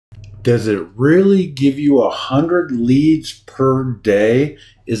Does it really give you 100 leads per day?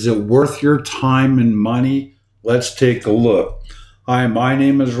 Is it worth your time and money? Let's take a look. Hi, my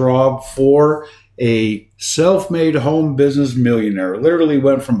name is Rob Fore, a self-made home business millionaire. Literally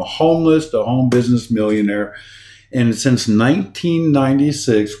went from homeless to home business millionaire. And since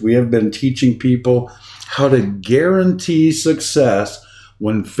 1996, we have been teaching people how to guarantee success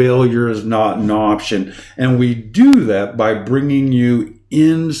when failure is not an option. And we do that by bringing you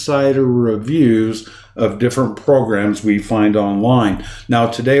insider reviews of different programs we find online. Now,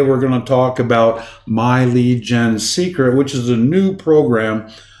 today we're going to talk about My Lead Gen Secret, which is a new program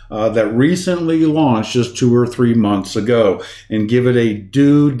that recently launched just 2 or 3 months ago, and give it a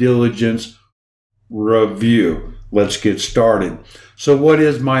due diligence review. Let's get started. So what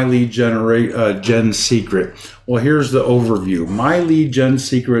is My Lead Gen Secret? Well, here's the overview.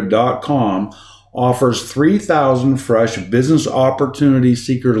 MyLeadGenSecret.com offers 3,000 fresh business opportunity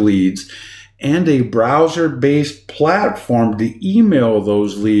seeker leads and a browser-based platform to email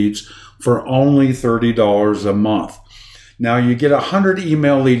those leads for only $30 a month. Now, you get 100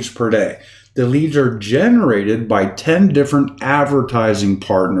 email leads per day. The leads are generated by 10 different advertising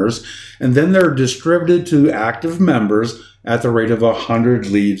partners, and then they're distributed to active members at the rate of 100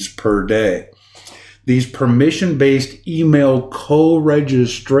 leads per day. These permission-based email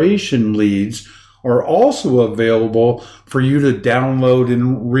co-registration leads are also available for you to download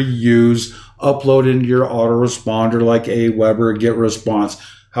and reuse, upload into your autoresponder like Aweber, GetResponse,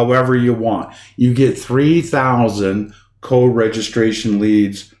 however you want. You get 3,000 co-registration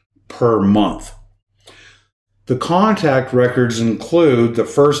leads per month. The contact records include the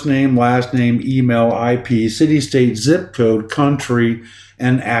first name, last name, email, IP, city, state, zip code, country,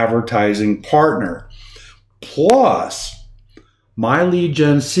 and advertising partner. Plus, My Lead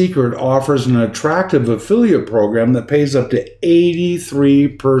Gen Secret offers an attractive affiliate program that pays up to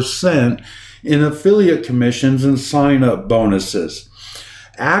 83% in affiliate commissions and sign-up bonuses.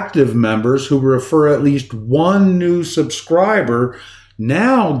 Active members who refer at least one new subscriber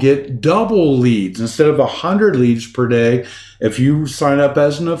now get double leads. Instead of 100 leads per day, if you sign up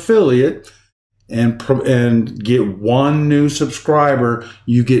as an affiliate and get one new subscriber,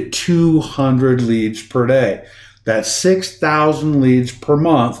 you get 200 leads per day. That's 6,000 leads per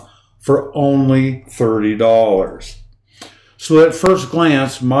month for only $30. So at first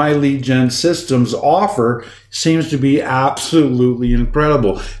glance, My Lead Gen System's offer seems to be absolutely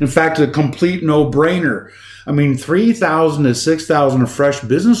incredible. In fact, a complete no-brainer. I mean, 3,000 to 6,000 fresh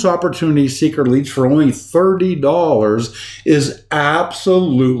business opportunity seeker leads for only $30 is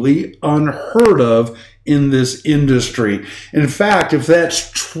absolutely unheard of in this industry. In fact, if that's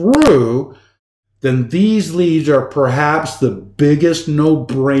true, then these leads are perhaps the biggest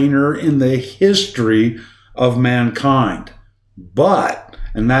no-brainer in the history of mankind. But,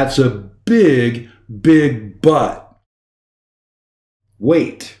 and that's a big, big but,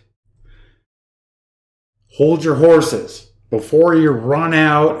 wait. Hold your horses before you run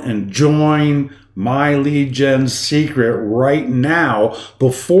out and join My Lead Gen Secret right now.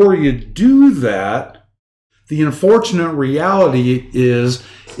 Before you do that, the unfortunate reality is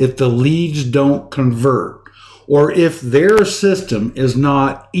if the leads don't convert, or if their system is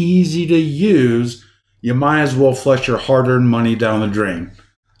not easy to use, you might as well flush your hard-earned money down the drain.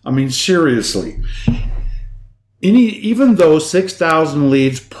 I mean, seriously. Even though 6,000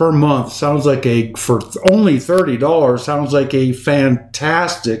 leads per month sounds like for only $30, sounds like a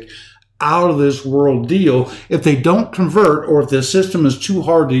fantastic, out-of-this-world deal, if they don't convert, or if the system is too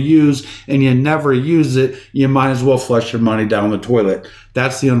hard to use and you never use it, you might as well flush your money down the toilet.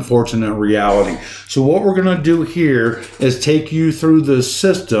 That's the unfortunate reality. So what we're going to do here is take you through the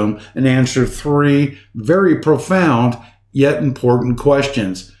system and answer 3 very profound yet important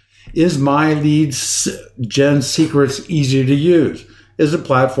questions. Is My Lead Gen Secrets easy to use? Is the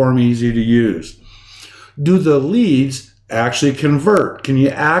platform easy to use? Do the leads actually convert? Can you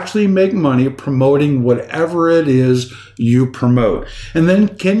actually make money promoting whatever it is you promote? And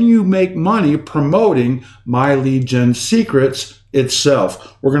then can you make money promoting My Lead Gen Secrets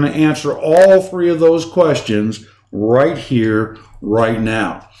itself? We're going to answer all 3 of those questions right here, right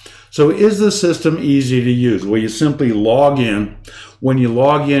now. So is the system easy to use? Well, you simply log in. When you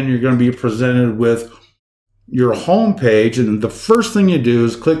log in, you're going to be presented with your home page, and the first thing you do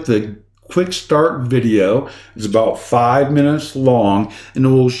is click the quick start video. It's about 5 minutes long, and it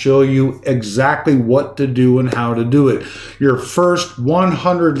will show you exactly what to do and how to do it. Your first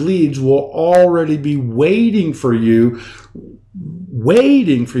 100 leads will already be waiting for you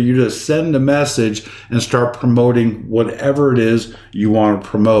waiting for you to send a message and start promoting whatever it is you want to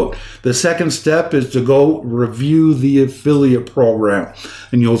promote. The second step is to go review the affiliate program.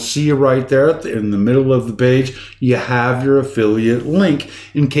 And you'll see right there in the middle of the page, you have your affiliate link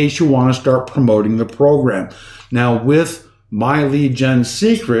in case you want to start promoting the program. Now with My Lead Gen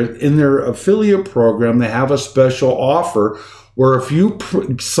Secret, in their affiliate program, they have a special offer where if you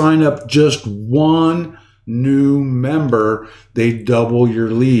sign up just one new member, they double your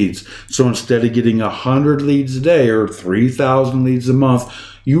leads. So instead of getting 100 leads a day or 3,000 leads a month,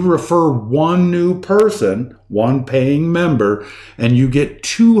 you refer one new person, one paying member, and you get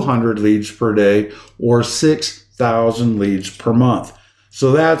 200 leads per day or 6,000 leads per month.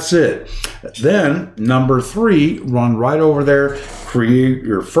 So that's it. Then number 3, run right over there, create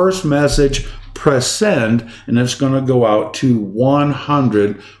your first message, press send, and it's going to go out to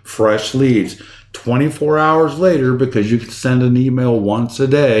 100 fresh leads. 24 hours later, because you can send an email once a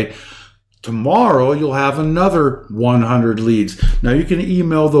day, tomorrow you'll have another 100 leads. Now you can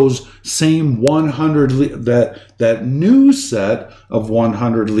email those same 100 that new set of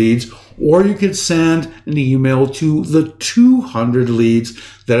 100 leads, or you could send an email to the 200 leads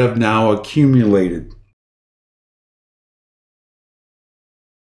that have now accumulated.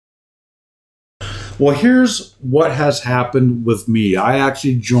 Well, here's what has happened with me. I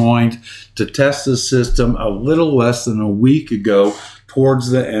actually joined to test the system a little less than a week ago, towards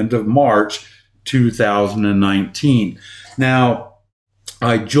the end of March 2019. Now,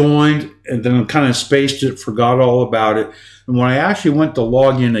 I joined and then kind of spaced it, forgot all about it. And when I actually went to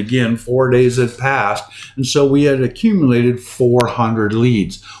log in again, 4 days had passed. And so we had accumulated 400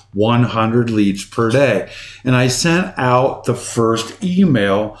 leads, 100 leads per day. And I sent out the first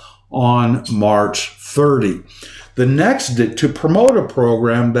email on March 30. The next day, to promote a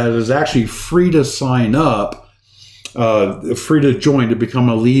program that is actually free to sign up, free to join to become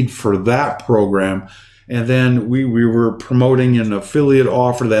a lead for that program. And then we were promoting an affiliate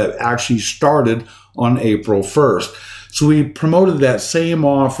offer that actually started on April 1st. So we promoted that same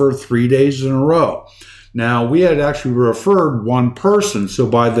offer 3 days in a row. Now, we had actually referred one person, so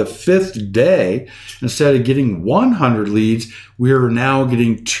by the 5th day, instead of getting 100 leads, we are now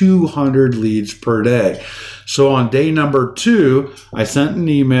getting 200 leads per day. So on day number 2, I sent an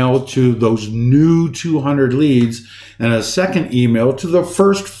email to those new 200 leads and a second email to the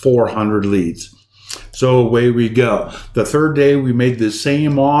first 400 leads. So away we go. The 3rd day, we made the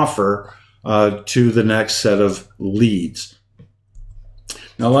same offer to the next set of leads.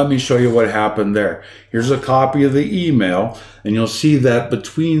 Now let me show you what happened there. Here's a copy of the email, and you'll see that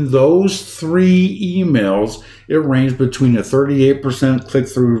between those 3 emails, it ranged between a 38%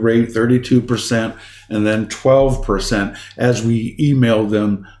 click-through rate, 32%, and then 12% as we emailed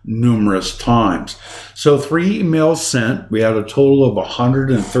them numerous times. So 3 emails sent, we had a total of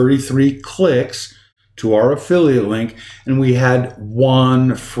 133 clicks to our affiliate link, and we had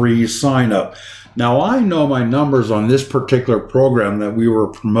 1 free sign-up. Now, I know my numbers on this particular program that we were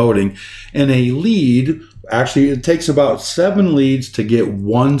promoting, and a lead, actually, it takes about 7 leads to get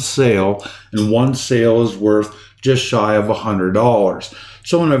 1 sale, and 1 sale is worth just shy of $100.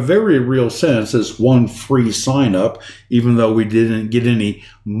 So in a very real sense, this 1 free sign-up, even though we didn't get any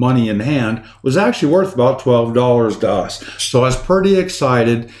money in hand, was actually worth about $12 to us. So I was pretty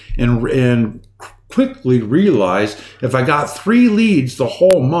excited and quickly realized if I got 3 leads the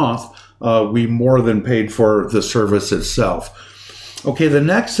whole month, we more than paid for the service itself. Okay, the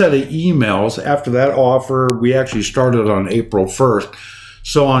next set of emails after that offer, we actually started on April 1st.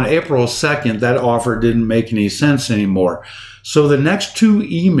 So on April 2nd, that offer didn't make any sense anymore. So the next 2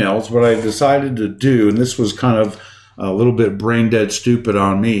 emails, what I decided to do, and this was kind of a little bit brain dead stupid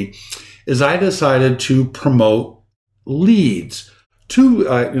on me, is I decided to promote leads.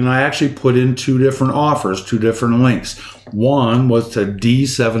 And I actually put in 2 different offers, 2 different links. One was to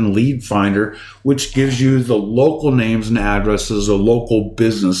D7 Lead Finder, which gives you the local names and addresses of local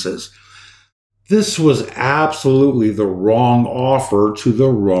businesses. This was absolutely the wrong offer to the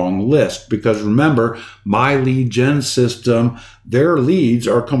wrong list, because remember, my lead gen system, their leads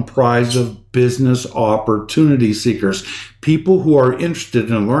are comprised of business opportunity seekers, people who are interested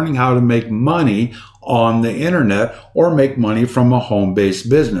in learning how to make money on the internet or make money from a home-based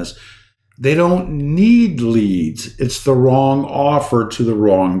business. They don't need leads. It's the wrong offer to the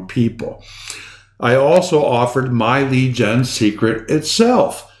wrong people. I also offered My Lead Gen Secret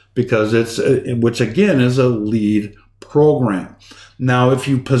itself, because which again is a lead program. Now, if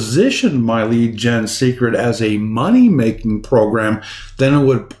you position My Lead Gen Secret as a money-making program, then it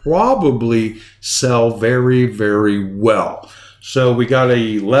would probably sell very, very well. So we got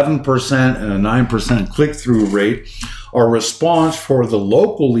a 11% and a 9% click-through rate. our response for the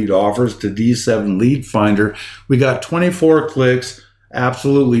local lead offers to D7 Lead Finder, we got 24 clicks,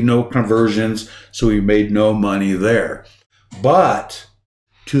 absolutely no conversions, so we made no money there. But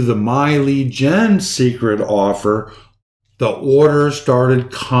to the My Lead Gen secret offer, the orders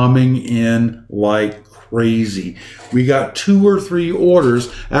started coming in like crazy. We got 2 or 3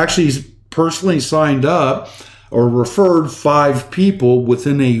 orders, actually personally signed up or referred 5 people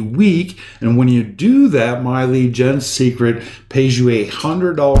within a week. And when you do that, My Lead Gen Secret pays you a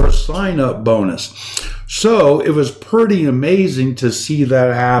 $100 sign-up bonus. So it was pretty amazing to see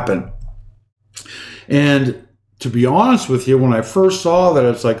that happen. And to be honest with you, when I first saw that,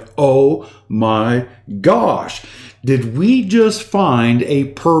 it's like, oh my gosh, did we just find a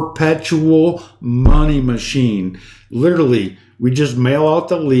perpetual money machine? Literally, we just mail out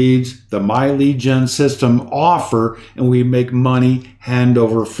the leads, the My Lead Gen system offer, and we make money hand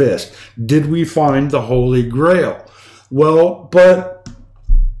over fist. Did we find the Holy Grail? Well, but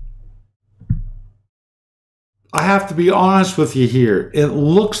I have to be honest with you here. It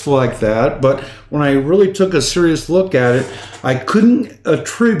looks like that, but when I really took a serious look at it, I couldn't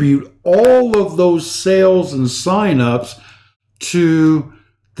attribute all of those sales and signups to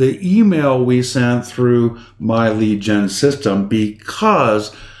the email we sent through My Lead Gen system,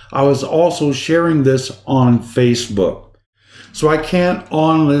 because I was also sharing this on Facebook. So I can't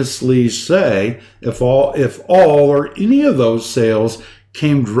honestly say if all or any of those sales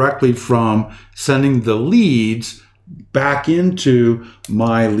came directly from sending the leads back into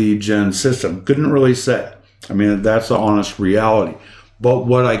My Lead Gen system. Couldn't really say. I mean, that's the honest reality. But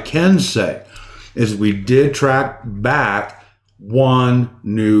what I can say is we did track back 1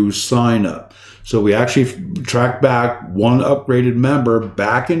 new sign up. So we actually tracked back 1 upgraded member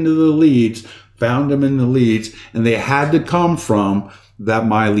back into the leads, found them in the leads, and they had to come from that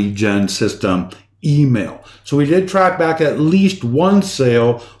My Lead Gen system email. So we did track back at least 1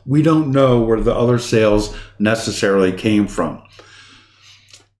 sale. We don't know where the other sales necessarily came from.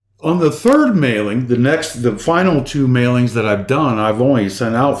 On the 3rd mailing, the final 2 mailings that I've done, I've only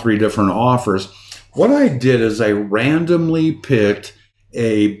sent out 3 different offers. What I did is I randomly picked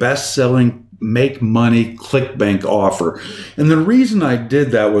a best-selling make money ClickBank offer. And the reason I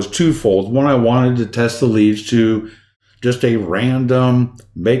did that was twofold. One, I wanted to test the leads to just a random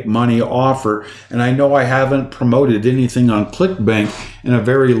make money offer. And I know I haven't promoted anything on ClickBank in a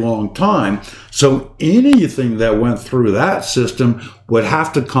very long time. So anything that went through that system would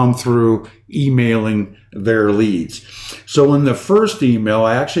have to come through emailing their leads. So in the first email,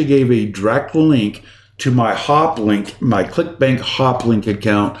 I actually gave a direct link to my Hop link, my ClickBank Hop link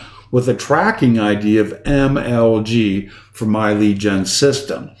account with a tracking ID of MLG for My Lead Gen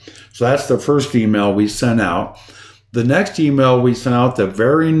system. So that's the first email we sent out. The next email we sent out the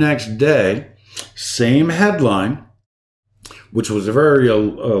very next day, same headline, which was a very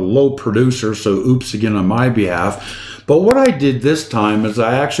low producer, so oops again on my behalf. But what I did this time is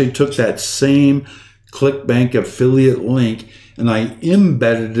I actually took that same ClickBank affiliate link and I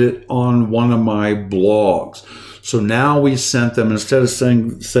embedded it on one of my blogs. So now we sent them, instead of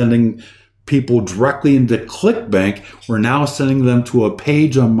sending people directly into ClickBank, we're now sending them to a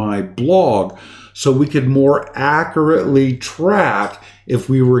page on my blog so we could more accurately track if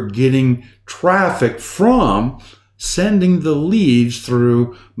we were getting traffic from sending the leads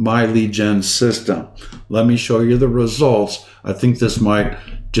through My Lead Gen system. Let me show you the results. I think this might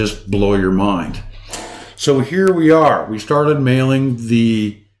just blow your mind. So here we are. We started mailing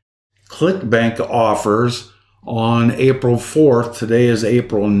the ClickBank offers on April 4th. Today is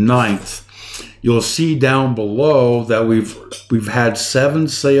April 9th. You'll see down below that we've had 7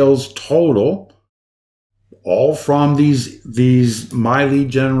 sales total, all from these My Lead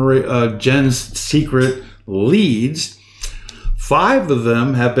Gen secret leads. 5 of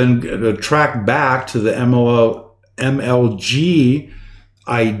them have been tracked back to the MLG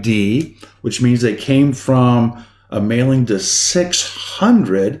ID, which means they came from a mailing to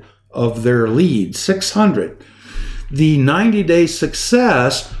 600 of their leads. 600. The 90-day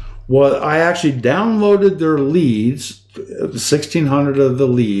success was I actually downloaded their leads, 1,600 of the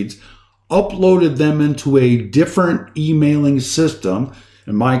leads, uploaded them into a different emailing system.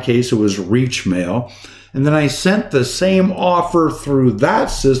 In my case, it was ReachMail. And then I sent the same offer through that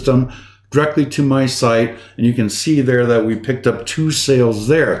system directly to my site. And you can see there that we picked up 2 sales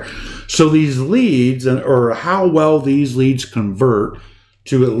there. So these leads, or how well these leads convert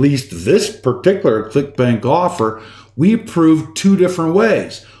to at least this particular ClickBank offer, we proved 2 different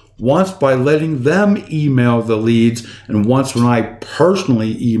ways. Once by letting them email the leads, and once when I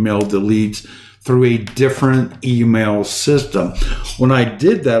personally emailed the leads through a different email system. When I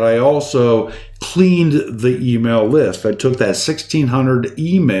did that, I also cleaned the email list. I took that 1,600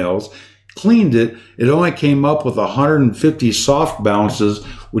 emails, cleaned it. It only came up with 150 soft bounces,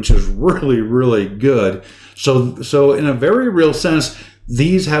 which is really, really good. So in a very real sense,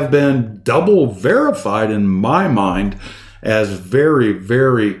 these have been double verified in my mind as very,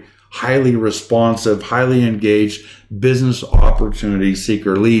 very highly responsive, highly engaged business opportunity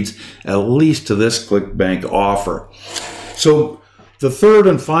seeker leads, at least to this ClickBank offer. So the third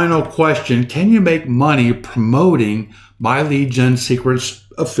and final question, can you make money promoting My Lead Gen Secrets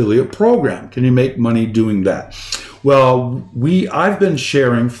affiliate program? Can you make money doing that? Well, I've been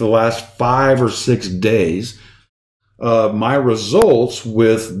sharing for the last 5 or 6 days my results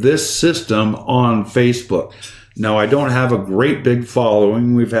with this system on Facebook. Now, I don't have a great big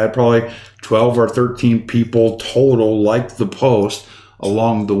following. We've had probably 12 or 13 people total like the post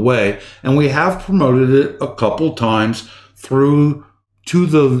along the way, and we have promoted it a couple times through to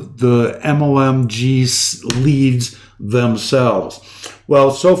the MLMG leads themselves.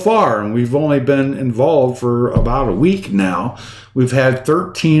 Well, so far, and we've only been involved for about a week now, we've had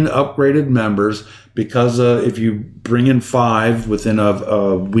 13 upgraded members because if you bring in 5 within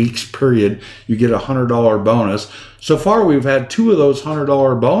a week's period, you get a $100 bonus. So far, we've had 2 of those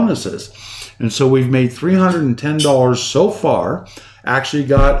 $100 bonuses. And so we've made $310 so far, actually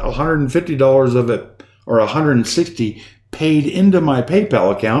got $150 of it, or $160 paid into my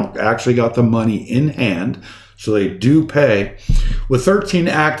PayPal account, actually got the money in hand. So they do pay. With 13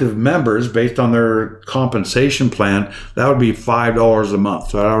 active members, based on their compensation plan, that would be $5 a month.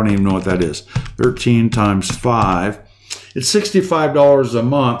 So I don't even know what that is. 13 times 5. It's $65 a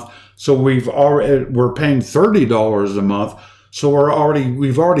month. So we're paying $30 a month. So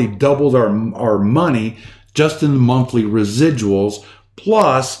we've already doubled our money just in the monthly residuals,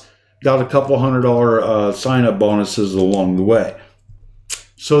 plus got a couple $100 sign-up bonuses along the way.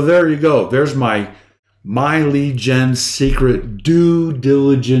 So there you go. There's my Lead Gen Secret due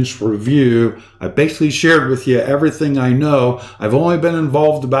diligence review. I basically shared with you everything I know. I've only been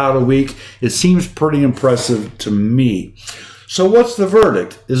involved about a week. It seems pretty impressive to me. So what's the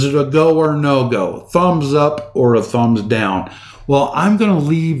verdict? Is it a go or no go? Thumbs up or a thumbs down? Well, I'm going to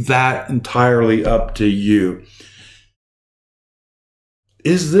leave that entirely up to you.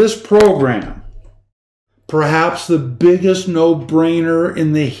 Is this program perhaps the biggest no-brainer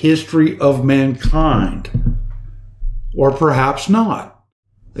in the history of mankind? Or perhaps not.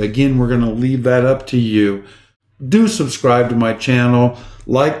 Again, we're going to leave that up to you. Do subscribe to my channel,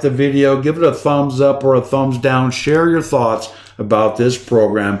 like the video, give it a thumbs up or a thumbs down, share your thoughts about this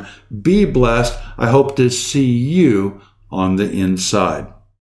program. Be blessed. I hope to see you on the inside.